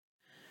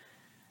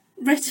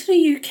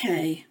Retina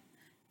UK,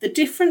 the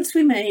difference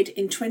we made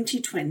in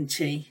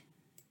 2020.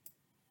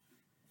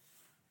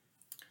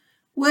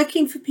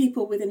 Working for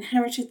people with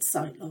inherited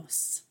sight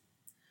loss.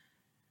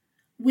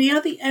 We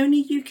are the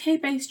only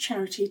UK-based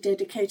charity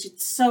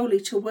dedicated solely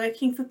to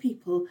working for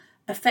people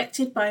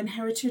affected by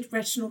inherited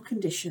retinal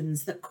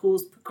conditions that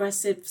cause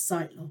progressive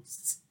sight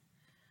loss.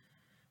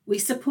 We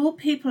support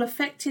people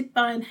affected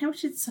by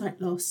inherited sight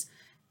loss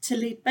to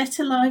lead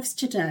better lives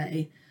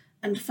today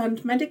and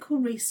fund medical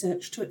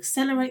research to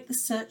accelerate the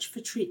search for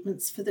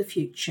treatments for the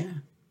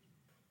future.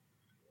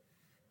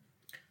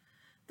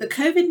 The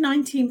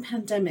COVID-19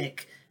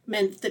 pandemic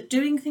meant that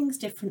doing things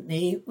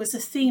differently was a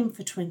theme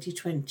for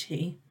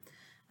 2020,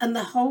 and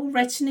the whole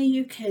Retina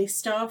UK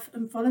staff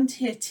and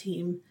volunteer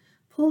team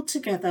pulled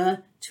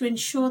together to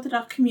ensure that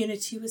our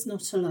community was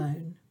not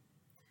alone.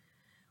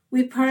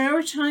 We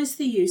prioritised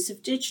the use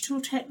of digital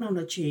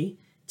technology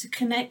to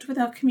connect with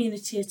our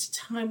community at a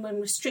time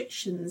when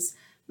restrictions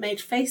made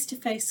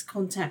face-to-face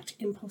contact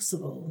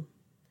impossible.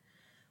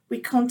 We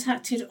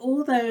contacted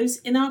all those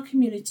in our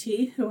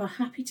community who are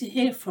happy to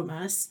hear from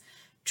us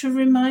to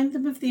remind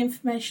them of the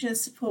information and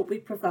support we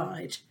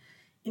provide,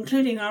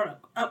 including our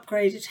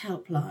upgraded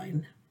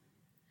helpline.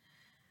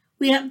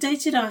 We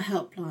updated our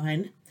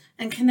helpline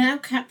and can now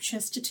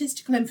capture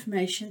statistical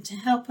information to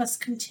help us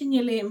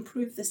continually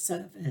improve the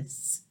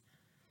service.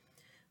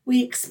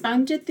 We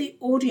expanded the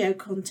audio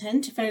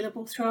content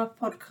available through our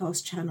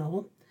podcast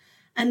channel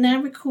and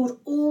now record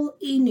all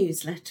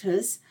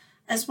e-newsletters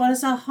as well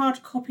as our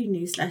hard copy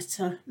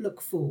newsletter, Look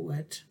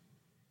Forward.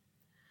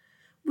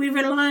 We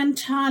rely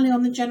entirely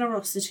on the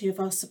generosity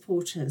of our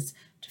supporters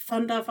to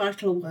fund our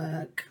vital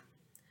work.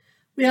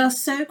 We are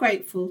so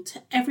grateful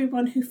to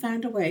everyone who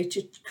found a way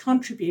to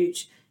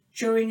contribute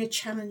during a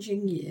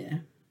challenging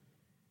year.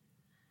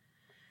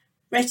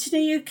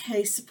 Retina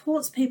UK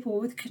supports people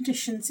with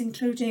conditions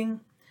including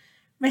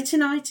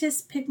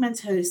retinitis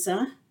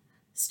pigmentosa,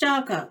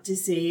 Stargardt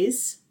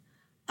disease,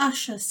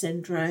 Usher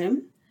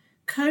syndrome,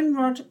 cone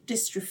rod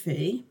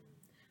dystrophy,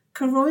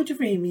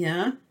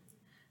 choroideremia,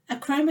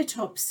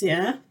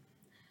 achromatopsia,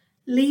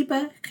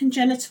 Leber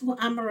congenital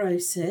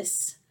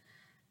amaurosis,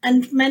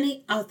 and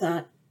many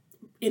other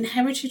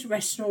inherited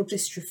retinal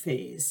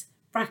dystrophies,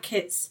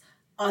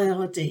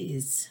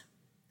 IRDs.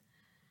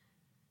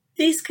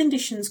 These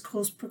conditions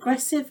cause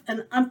progressive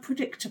and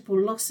unpredictable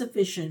loss of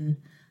vision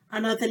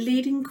and are the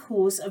leading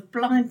cause of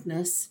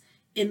blindness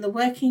in the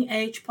working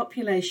age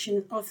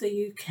population of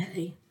the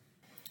UK.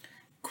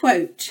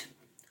 Quote,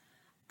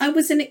 I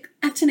was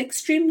at an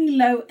extremely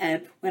low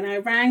ebb when I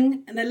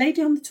rang and a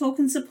lady on the talk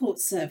and support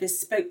service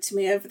spoke to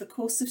me over the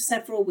course of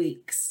several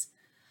weeks.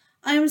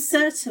 I am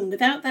certain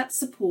without that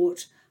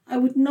support, I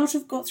would not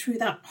have got through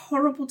that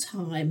horrible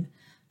time,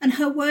 and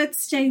her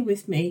words stay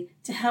with me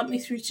to help me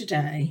through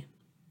today.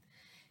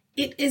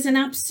 It is an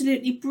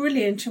absolutely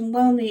brilliant and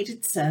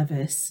well-needed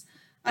service.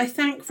 I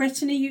thank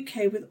Retina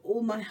UK with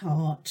all my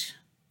heart.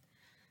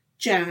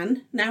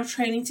 Jan, now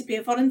training to be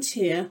a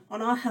volunteer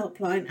on our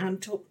helpline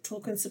and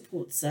talk and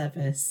support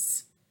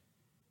service.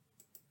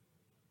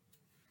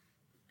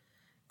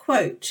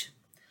 Quote,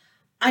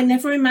 I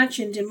never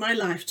imagined in my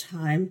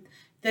lifetime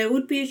there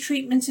would be a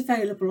treatment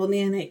available on the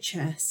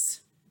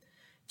NHS.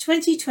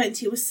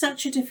 2020 was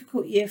such a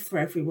difficult year for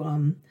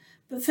everyone,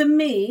 but for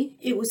me,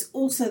 it was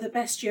also the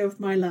best year of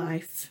my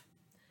life.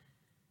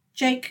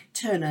 Jake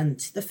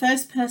Turnant, the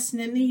first person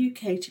in the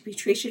UK to be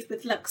treated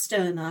with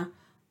Luxturna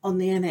on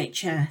the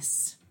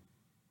NHS.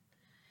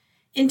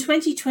 In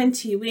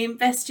 2020, we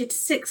invested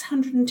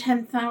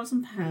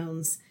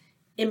 £610,000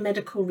 in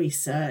medical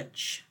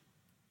research.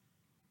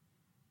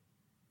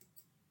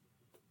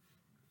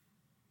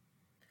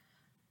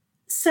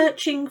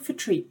 Searching for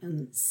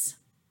treatments.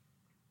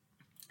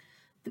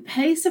 The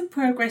pace of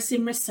progress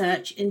in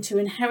research into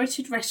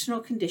inherited retinal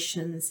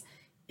conditions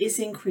is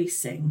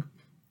increasing.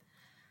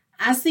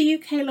 As the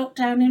UK locked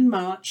down in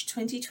March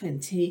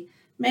 2020,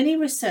 many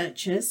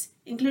researchers,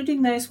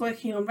 including those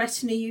working on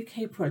Retina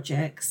UK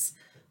projects,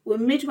 were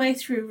midway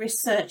through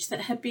research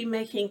that had been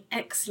making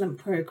excellent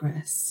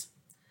progress.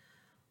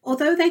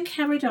 Although they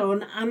carried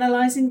on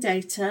analysing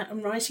data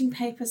and writing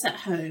papers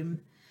at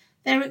home,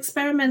 their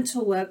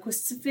experimental work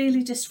was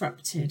severely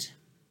disrupted.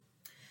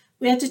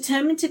 We are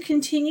determined to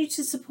continue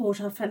to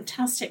support our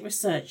fantastic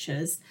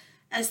researchers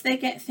as they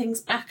get things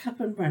back up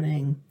and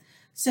running,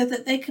 so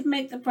that they can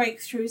make the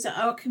breakthroughs that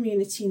our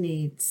community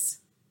needs.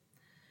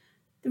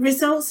 The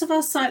results of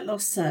our sight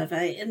loss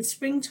survey in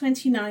spring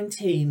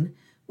 2019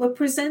 were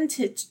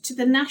presented to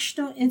the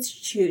National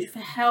Institute for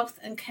Health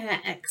and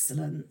Care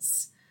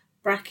Excellence,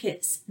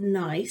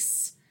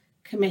 NICE,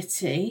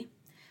 committee,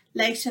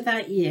 later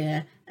that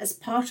year as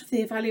part of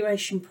the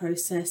evaluation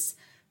process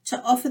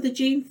to offer the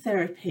gene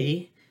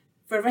therapy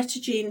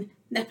Voretigene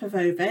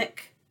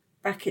Neparvovic,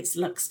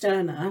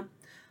 Luxturna,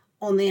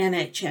 on the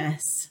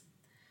NHS.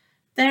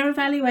 Their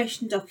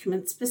evaluation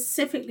document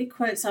specifically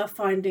quotes our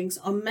findings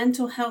on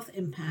mental health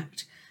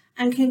impact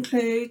and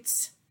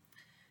concludes,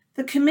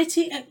 the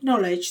committee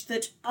acknowledged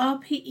that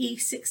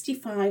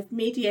RPE65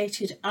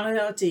 mediated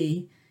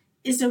IRD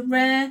is a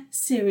rare,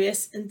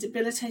 serious and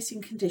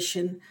debilitating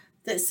condition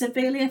that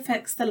severely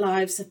affects the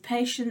lives of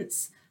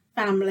patients,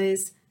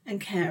 families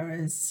and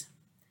carers.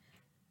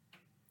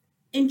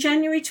 In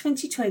January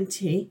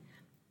 2020,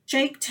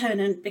 Jake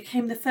Turnant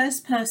became the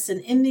first person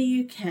in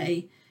the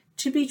UK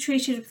to be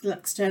treated with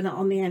Luxturna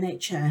on the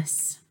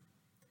NHS.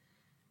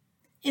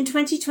 In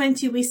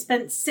 2020, we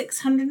spent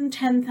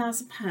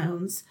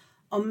 £610,000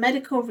 on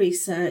medical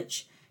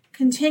research,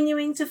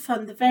 continuing to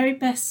fund the very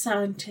best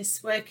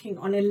scientists working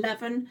on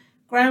 11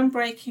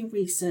 groundbreaking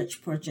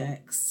research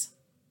projects.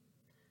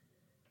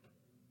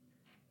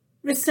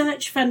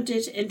 Research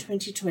funded in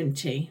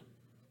 2020.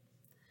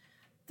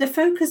 The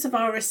focus of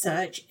our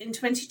research in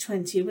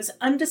 2020 was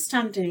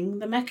understanding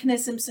the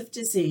mechanisms of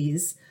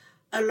disease,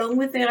 along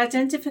with the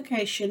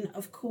identification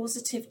of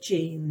causative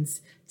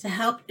genes to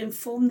help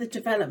inform the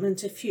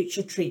development of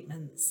future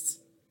treatments.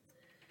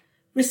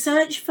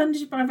 Research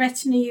funded by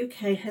Retina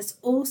UK has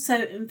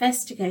also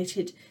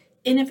investigated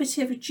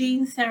innovative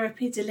gene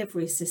therapy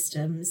delivery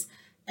systems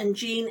and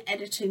gene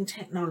editing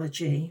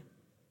technology.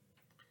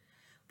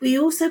 We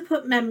also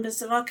put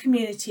members of our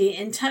community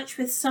in touch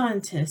with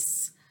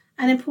scientists,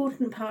 an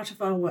important part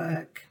of our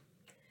work.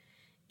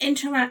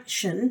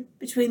 Interaction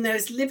between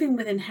those living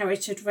with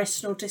inherited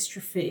retinal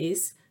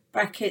dystrophies,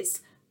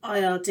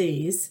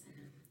 IRDs,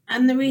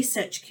 and the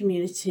research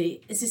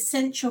community is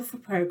essential for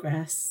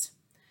progress.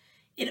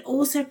 It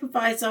also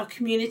provides our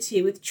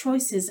community with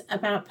choices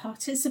about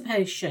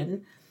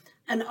participation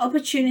and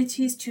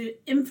opportunities to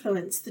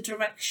influence the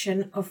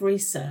direction of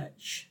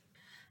research,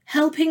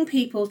 helping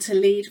people to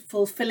lead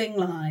fulfilling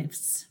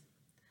lives.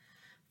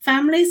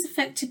 Families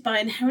affected by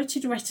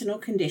inherited retinal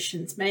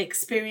conditions may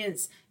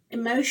experience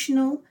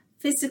emotional,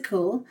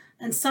 physical,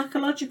 and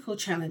psychological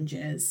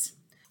challenges.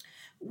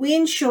 We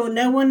ensure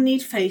no one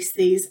need face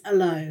these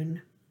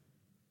alone.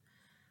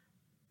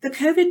 The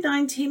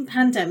COVID-19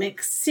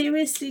 pandemic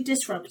seriously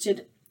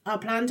disrupted our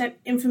planned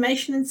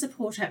information and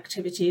support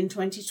activity in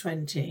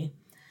 2020,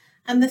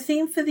 and the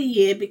theme for the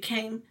year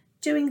became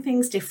Doing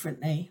Things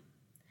Differently.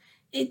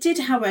 It did,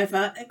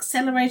 however,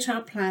 accelerate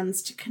our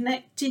plans to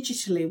connect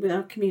digitally with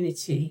our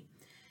community,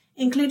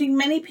 including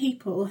many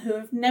people who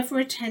have never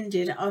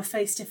attended our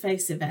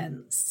face-to-face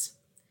events.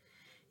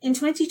 In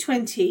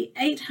 2020,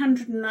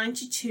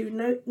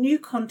 892 new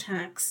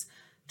contacts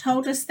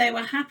told us they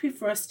were happy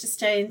for us to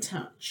stay in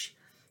touch,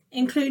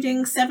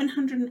 including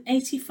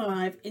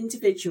 785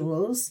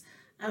 individuals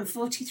and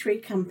 43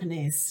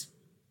 companies.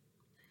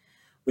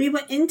 We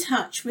were in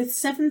touch with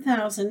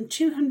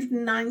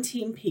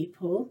 7,219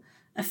 people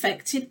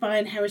affected by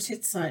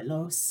inherited sight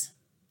loss.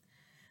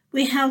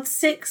 We held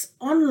 6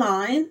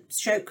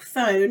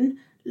 online/phone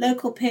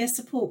local peer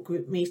support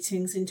group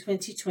meetings in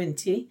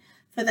 2020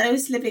 for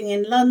those living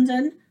in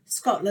London,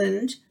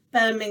 Scotland,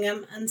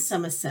 Birmingham and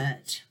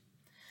Somerset.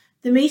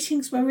 The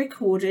meetings were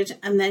recorded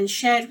and then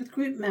shared with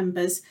group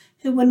members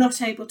who were not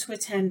able to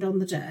attend on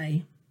the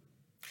day.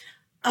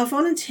 Our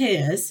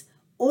volunteers,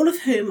 all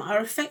of whom are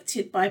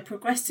affected by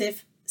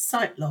progressive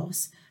sight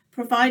loss,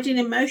 provided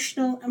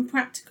emotional and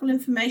practical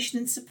information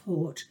and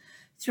support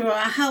through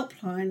our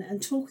helpline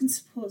and talk and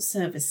support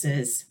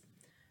services.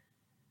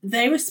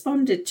 They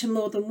responded to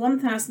more than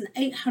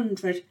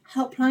 1,800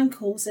 helpline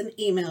calls and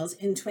emails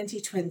in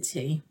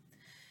 2020.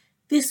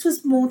 This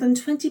was more than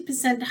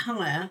 20%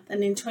 higher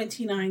than in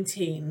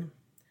 2019.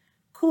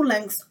 Call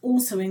lengths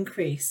also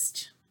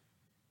increased.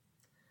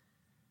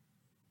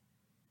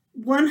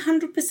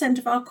 100%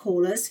 of our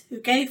callers who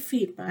gave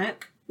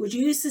feedback would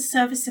use the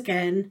service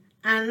again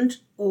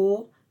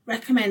and/or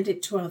recommend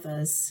it to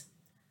others.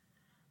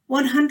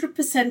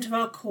 100% of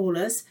our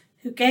callers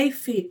who gave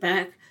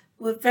feedback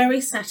were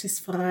very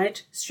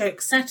satisfied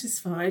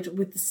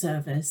with the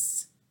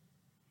service.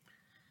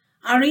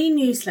 Our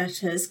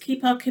e-newsletters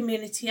keep our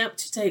community up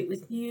to date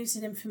with news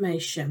and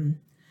information.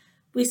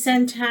 We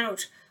sent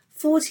out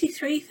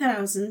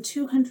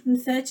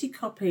 43,230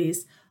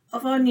 copies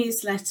of our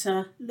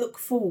newsletter Look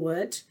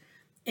Forward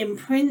in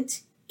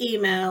print,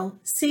 email,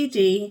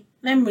 CD,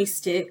 memory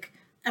stick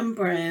and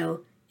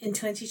Braille in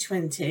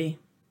 2020.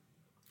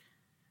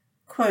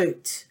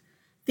 Quote,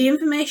 "The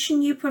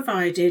information you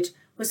provided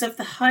was of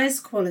the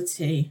highest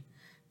quality.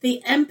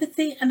 The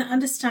empathy and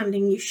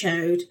understanding you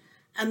showed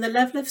and the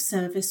level of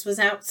service was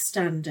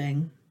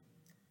outstanding."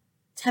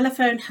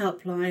 Telephone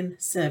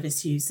helpline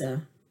service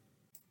user.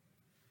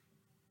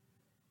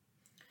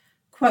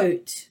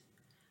 Quote,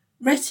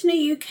 "Retina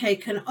UK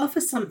can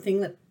offer something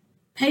that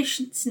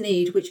patients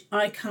need which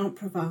I can't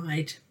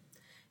provide.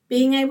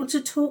 Being able to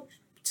talk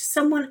to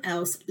someone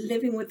else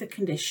living with the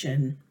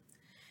condition.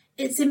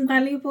 It's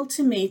invaluable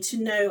to me to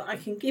know I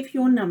can give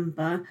your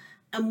number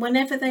and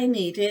whenever they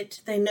need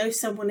it, they know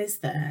someone is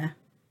there.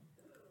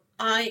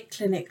 I,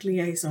 Clinic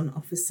Liaison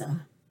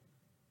Officer."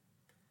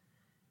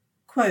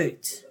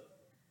 Quote,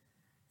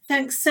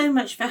 "Thanks so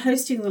much for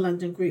hosting the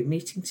London group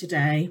meeting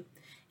today.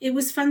 It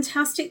was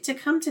fantastic to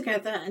come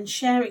together and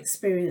share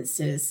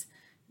experiences,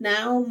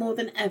 now more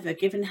than ever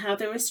given how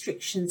the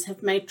restrictions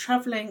have made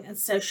travelling and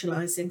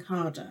socialising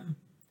harder."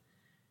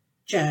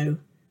 Joe,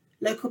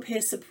 local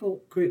peer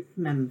support group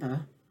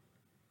member.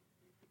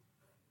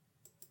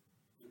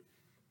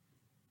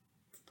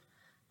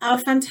 Our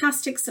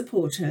fantastic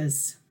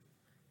supporters.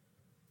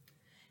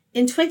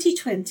 In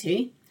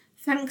 2020,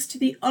 thanks to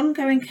the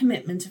ongoing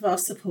commitment of our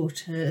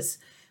supporters,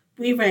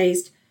 we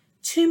raised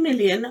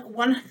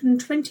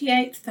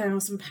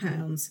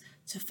 £2,128,000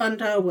 to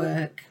fund our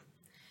work.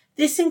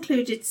 This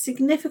included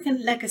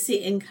significant legacy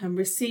income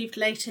received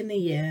late in the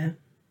year.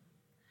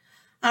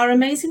 Our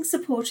amazing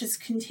supporters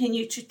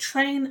continue to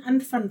train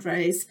and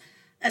fundraise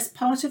as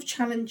part of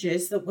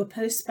challenges that were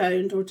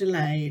postponed or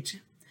delayed.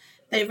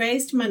 They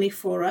raised money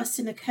for us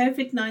in a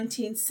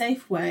COVID-19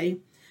 safe way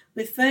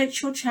with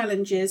virtual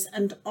challenges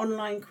and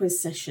online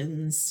quiz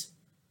sessions.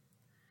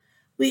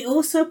 We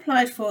also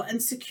applied for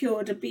and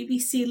secured a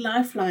BBC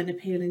Lifeline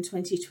appeal in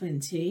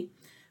 2020,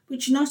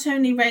 which not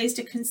only raised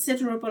a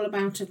considerable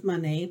amount of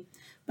money,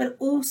 but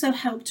also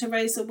helped to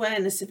raise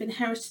awareness of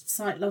inherited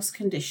sight loss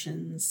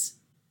conditions.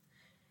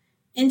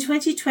 In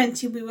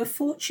 2020, we were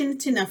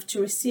fortunate enough to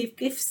receive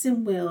gifts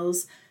in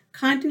wills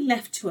kindly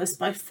left to us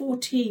by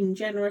 14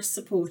 generous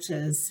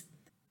supporters.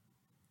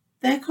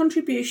 Their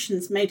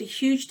contributions made a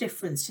huge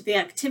difference to the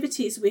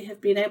activities we have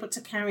been able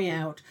to carry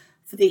out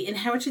for the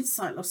inherited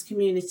sight loss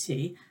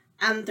community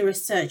and the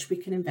research we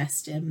can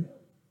invest in.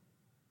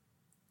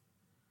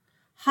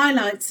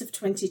 Highlights of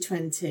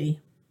 2020.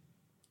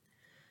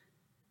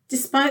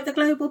 Despite the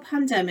global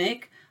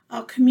pandemic,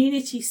 our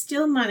community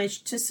still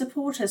managed to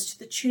support us to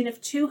the tune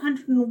of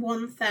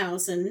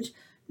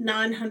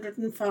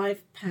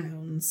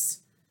 £201,905.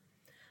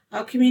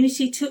 Our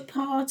community took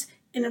part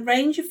in a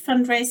range of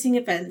fundraising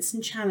events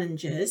and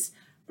challenges,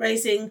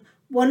 raising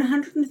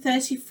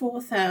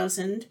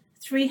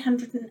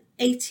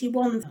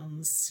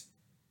 £134,381.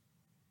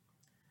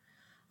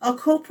 Our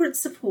corporate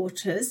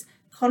supporters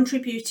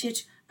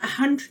contributed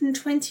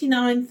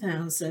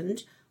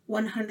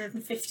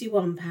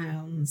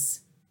 £129,151.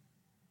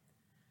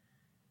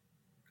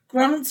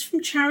 Grants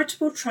from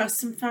charitable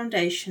trusts and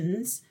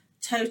foundations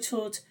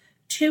totalled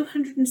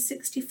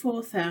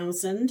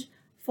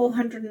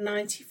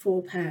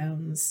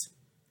 £264,494.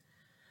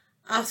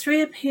 Our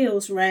 3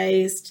 appeals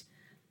raised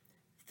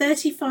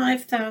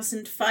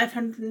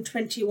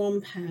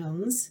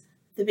 £35,521,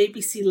 the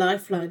BBC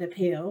Lifeline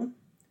appeal,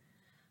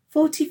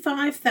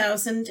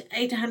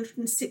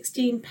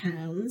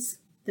 £45,816,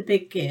 the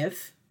Big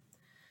Give,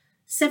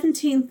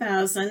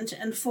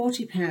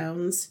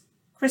 £17,040,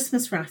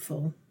 Christmas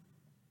raffle.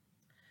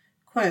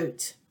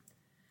 Quote,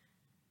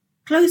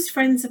 "Close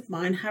friends of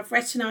mine have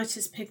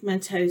retinitis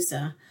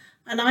pigmentosa,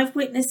 and I've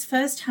witnessed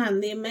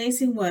firsthand the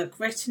amazing work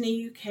Retina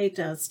UK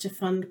does to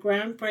fund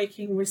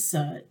groundbreaking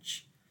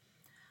research.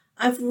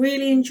 I've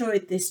really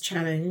enjoyed this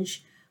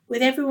challenge.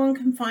 With everyone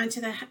confined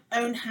to their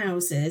own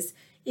houses,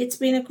 it's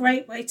been a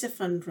great way to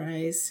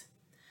fundraise.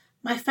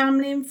 My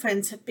family and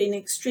friends have been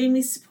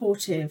extremely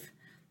supportive,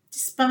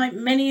 despite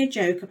many a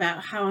joke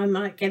about how I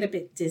might get a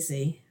bit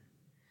dizzy."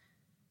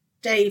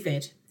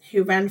 David,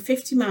 who ran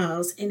 50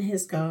 miles in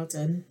his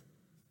garden.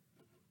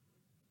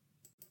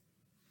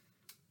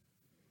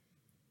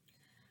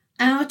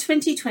 Our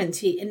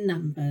 2020 in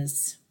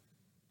numbers.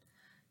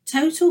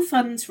 Total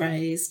funds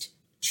raised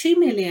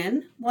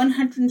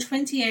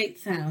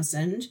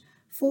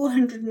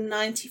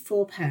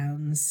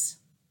 £2,128,494.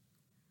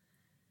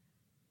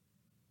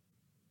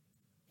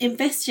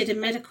 Invested in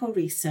medical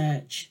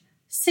research,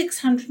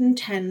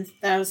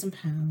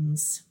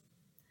 £610,000.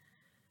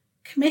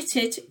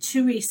 Committed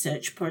to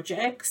research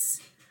projects,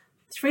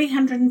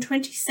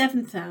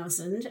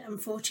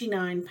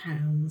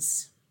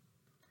 £327,049.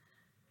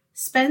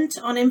 Spent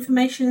on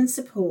information and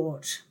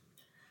support,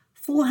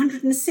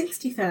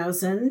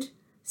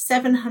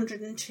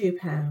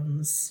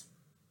 £460,702.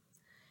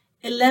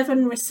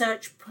 11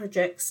 research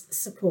projects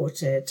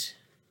supported.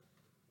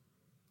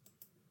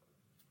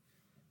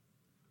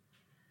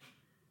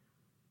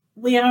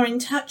 We are in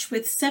touch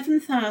with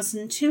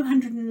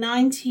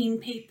 7,219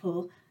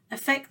 people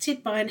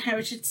affected by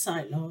inherited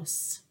sight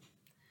loss.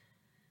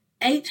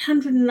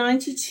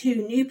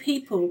 892 new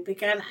people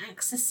began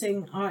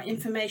accessing our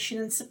information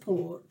and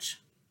support.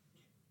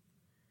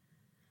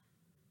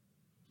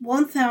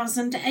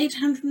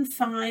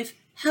 1,805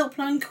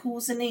 helpline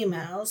calls and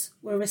emails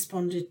were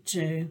responded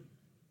to.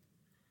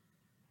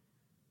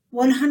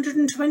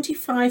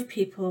 125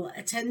 people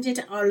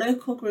attended our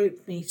local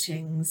group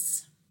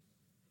meetings.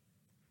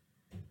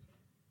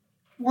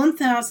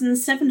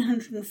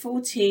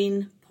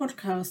 1,714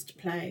 podcast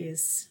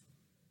plays.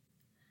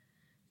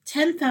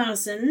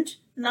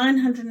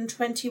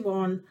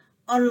 10,921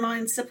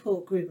 online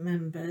support group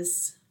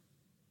members.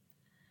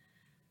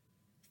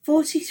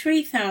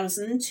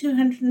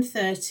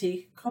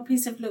 43,230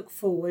 copies of Look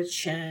Forward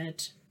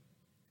shared.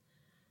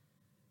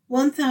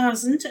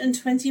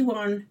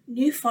 1,021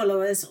 new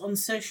followers on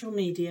social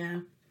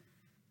media.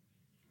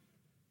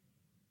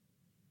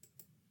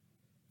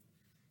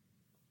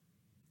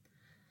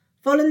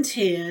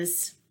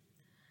 Volunteers.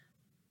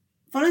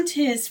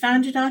 Volunteers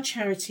founded our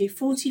charity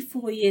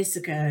 44 years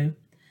ago,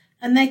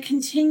 and they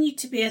continue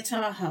to be at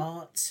our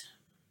heart.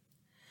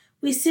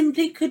 We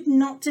simply could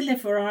not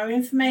deliver our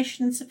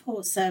information and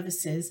support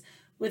services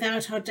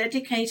without our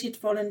dedicated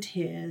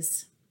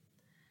volunteers.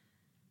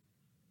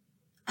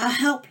 Our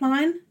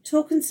helpline,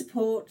 talk and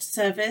support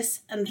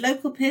service and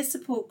local peer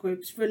support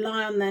groups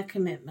rely on their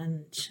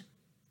commitment.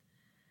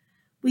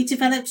 We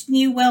developed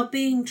new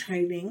wellbeing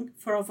training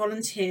for our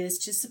volunteers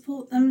to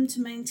support them to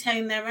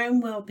maintain their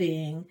own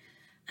wellbeing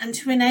and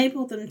to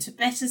enable them to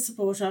better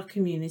support our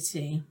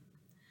community.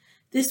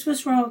 This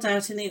was rolled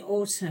out in the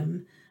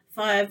autumn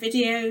via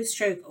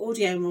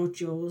video/audio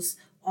modules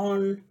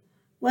on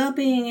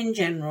wellbeing in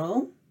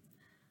general,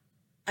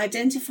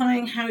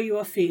 identifying how you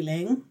are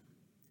feeling,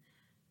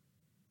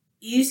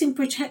 using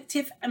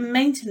protective and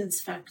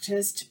maintenance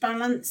factors to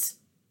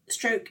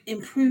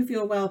balance/improve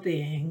your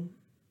wellbeing.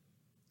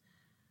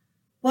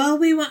 While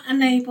we were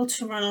unable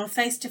to run our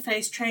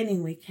face-to-face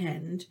training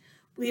weekend,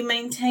 we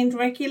maintained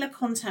regular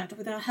contact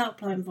with our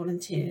helpline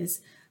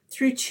volunteers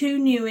through 2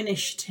 new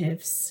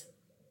initiatives.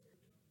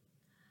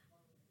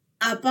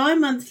 Our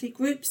bi-monthly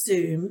group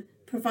Zoom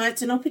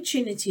provides an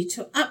opportunity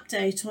to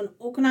update on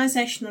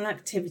organisational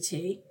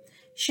activity,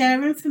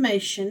 share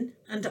information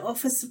and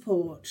offer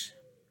support.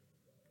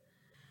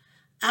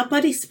 Our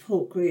buddy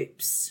support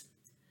groups.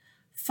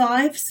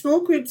 5 small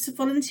groups of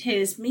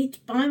volunteers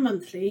meet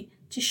bi-monthly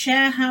to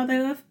share how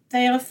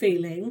they are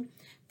feeling,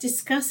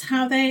 discuss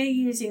how they are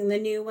using the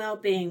new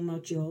wellbeing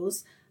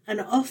modules,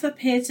 and offer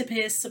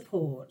peer-to-peer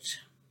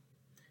support.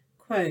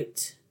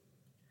 Quote,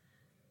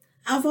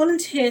 "Our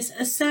volunteers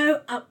are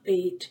so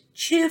upbeat,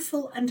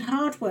 cheerful and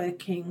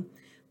hardworking.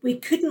 We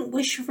couldn't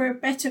wish for a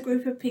better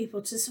group of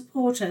people to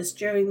support us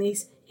during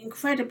these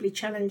incredibly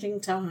challenging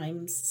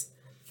times.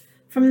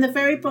 From the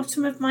very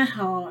bottom of my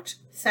heart,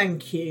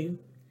 thank you."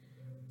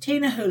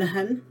 Tina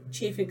Houlihan,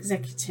 Chief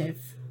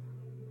Executive.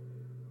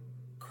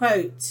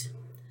 Quote,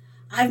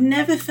 "I've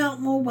never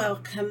felt more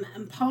welcome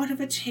and part of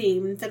a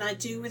team than I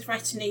do with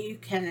Retina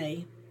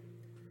UK."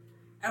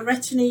 A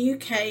Retina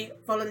UK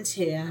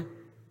volunteer.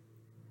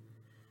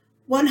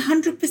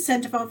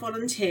 100% of our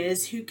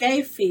volunteers who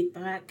gave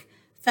feedback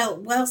felt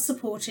well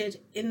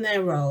supported in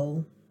their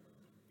role.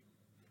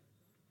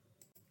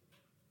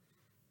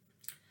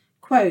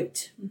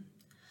 Quote,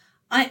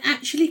 "I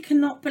actually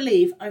cannot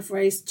believe I've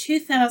raised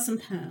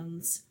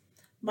 £2,000.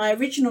 My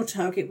original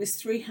target was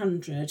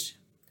 300.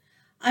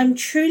 I'm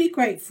truly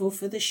grateful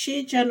for the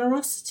sheer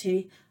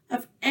generosity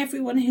of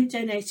everyone who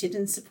donated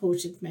and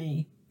supported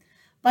me.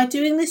 By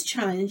doing this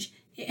challenge,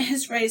 it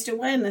has raised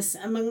awareness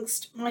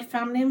amongst my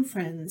family and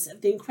friends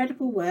of the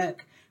incredible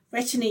work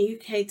Retina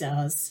UK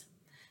does.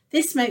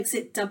 This makes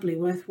it doubly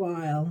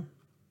worthwhile."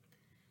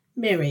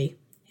 Miri,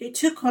 who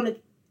took on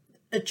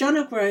a John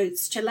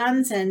O'Groats to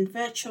Land's End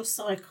virtual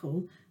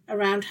cycle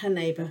around her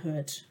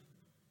neighbourhood.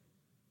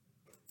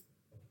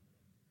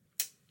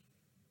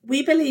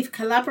 We believe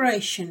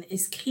collaboration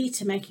is key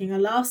to making a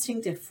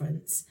lasting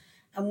difference,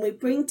 and we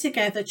bring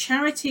together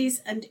charities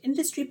and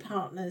industry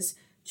partners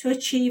to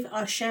achieve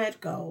our shared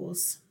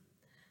goals.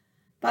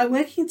 By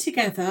working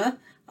together,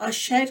 our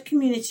shared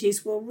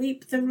communities will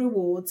reap the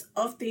rewards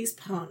of these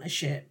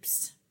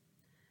partnerships.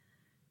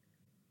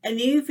 A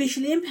new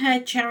visually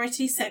impaired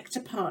charity sector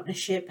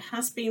partnership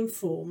has been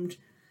formed.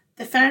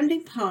 The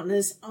founding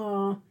partners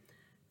are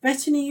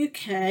Retina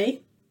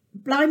UK,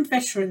 Blind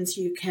Veterans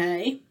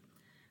UK,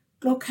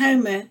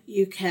 Glaucoma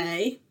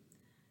UK,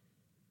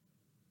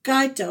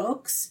 Guide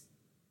Dogs,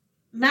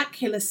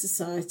 Macular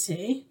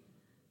Society,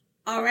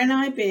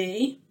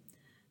 RNIB,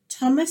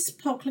 Thomas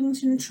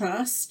Pocklington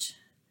Trust,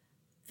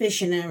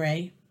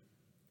 Visionary.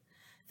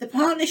 The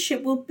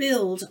partnership will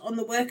build on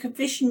the work of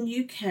Vision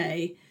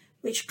UK,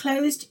 which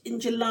closed in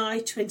July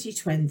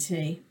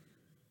 2020.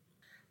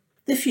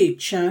 The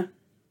future.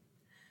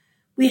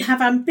 We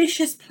have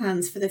ambitious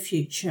plans for the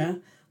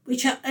future,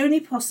 which are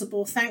only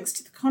possible thanks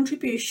to the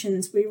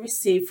contributions we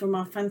receive from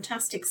our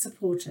fantastic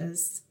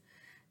supporters.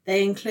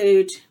 They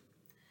include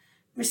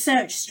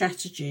research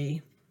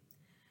strategy.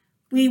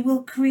 We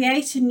will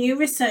create a new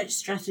research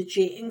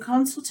strategy in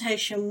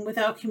consultation with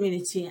our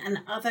community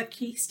and other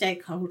key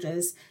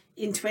stakeholders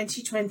in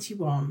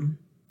 2021.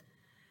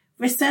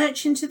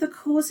 Research into the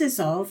causes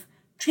of,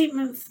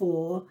 treatment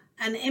for,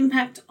 and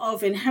impact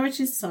of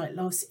inherited sight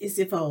loss is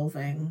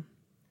evolving.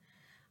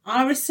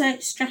 Our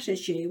research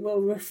strategy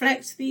will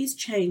reflect these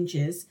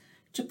changes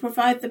to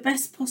provide the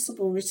best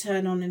possible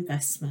return on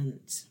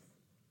investment.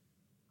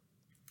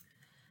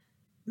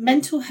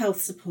 Mental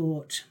health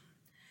support.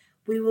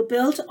 We will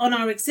build on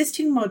our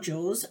existing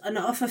modules and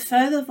offer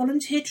further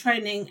volunteer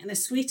training and a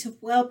suite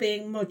of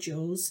wellbeing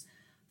modules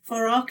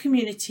for our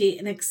community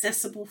in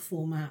accessible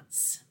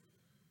formats.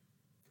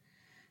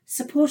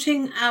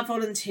 Supporting our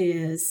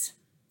volunteers.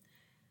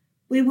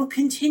 We will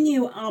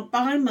continue our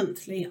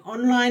bi-monthly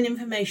online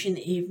information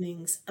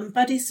evenings and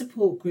buddy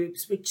support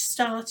groups which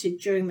started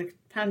during the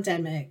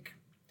pandemic.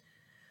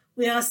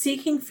 We are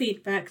seeking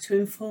feedback to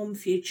inform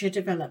future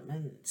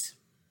development.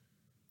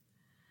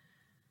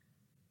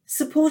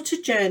 Supporter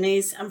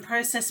journeys and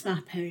process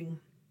mapping.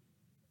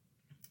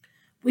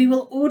 We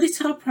will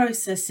audit our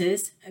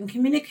processes and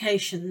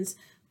communications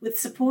with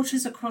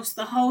supporters across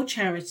the whole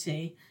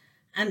charity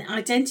and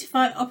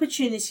identify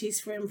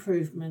opportunities for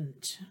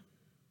improvement.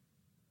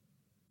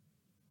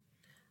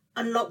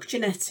 Unlock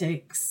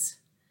genetics.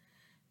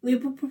 We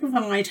will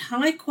provide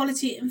high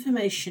quality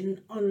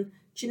information on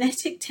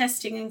genetic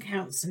testing and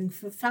counselling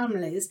for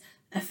families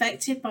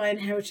affected by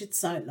inherited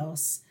sight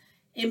loss,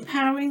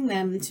 empowering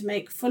them to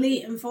make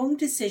fully informed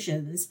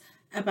decisions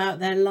about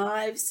their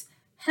lives,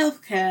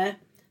 healthcare,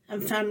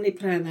 and family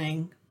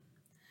planning.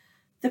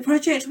 The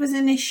project was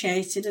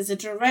initiated as a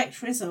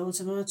direct result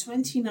of our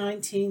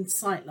 2019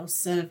 sight loss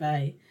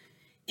survey,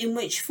 in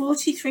which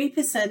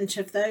 43%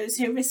 of those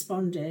who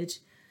responded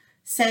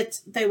said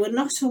they were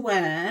not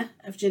aware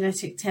of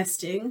genetic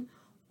testing,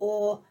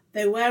 or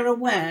they were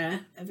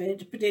aware of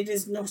it, but it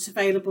is not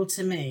available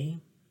to me.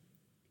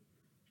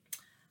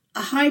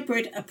 A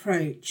hybrid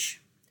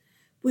approach.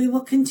 We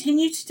will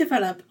continue to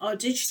develop our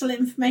digital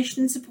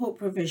information and support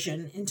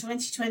provision in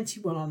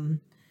 2021.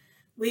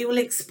 We will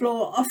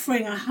explore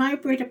offering a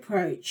hybrid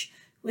approach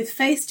with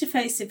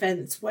face-to-face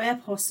events where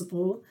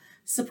possible,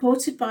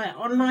 supported by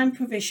online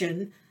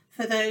provision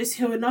for those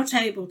who are not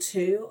able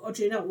to or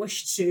do not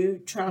wish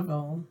to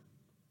travel.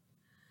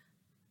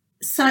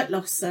 Sight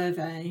loss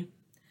survey.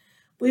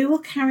 We will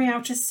carry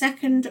out a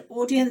second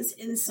audience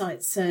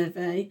insight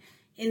survey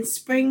in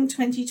spring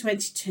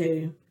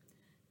 2022,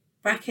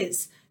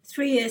 brackets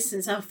 3 years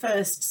since our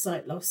first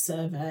sight loss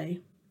survey.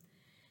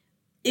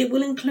 It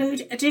will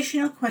include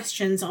additional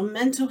questions on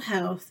mental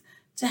health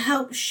to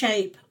help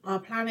shape our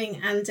planning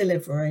and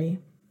delivery.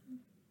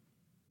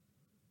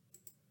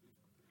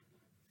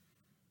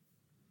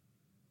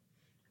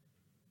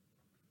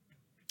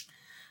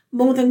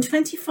 More than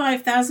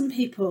 25,000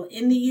 people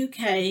in the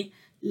UK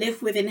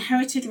live with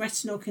inherited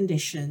retinal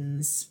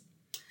conditions.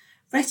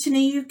 Retina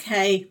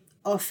UK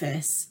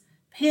Office,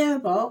 PO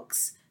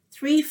Box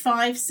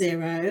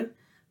 350,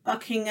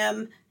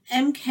 Buckingham,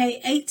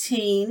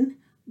 MK18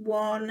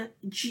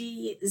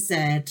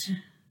 1GZ.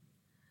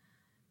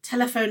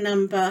 Telephone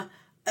number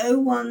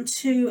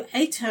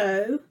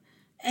 01280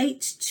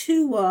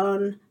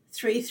 821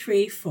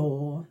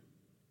 334.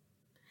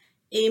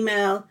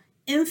 Email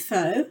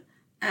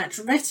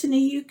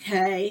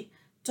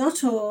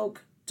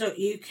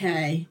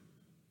info@retinauk.org.uk.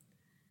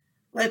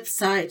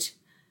 Website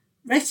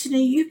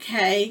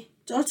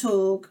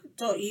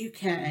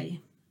retinauk.org.uk.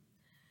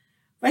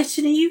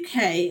 Retina UK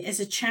is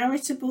a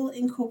charitable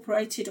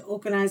incorporated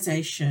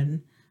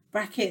organisation,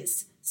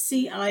 brackets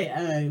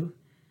CIO,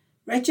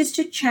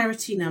 registered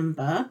charity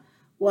number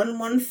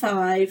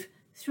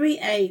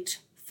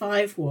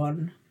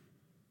 1153851.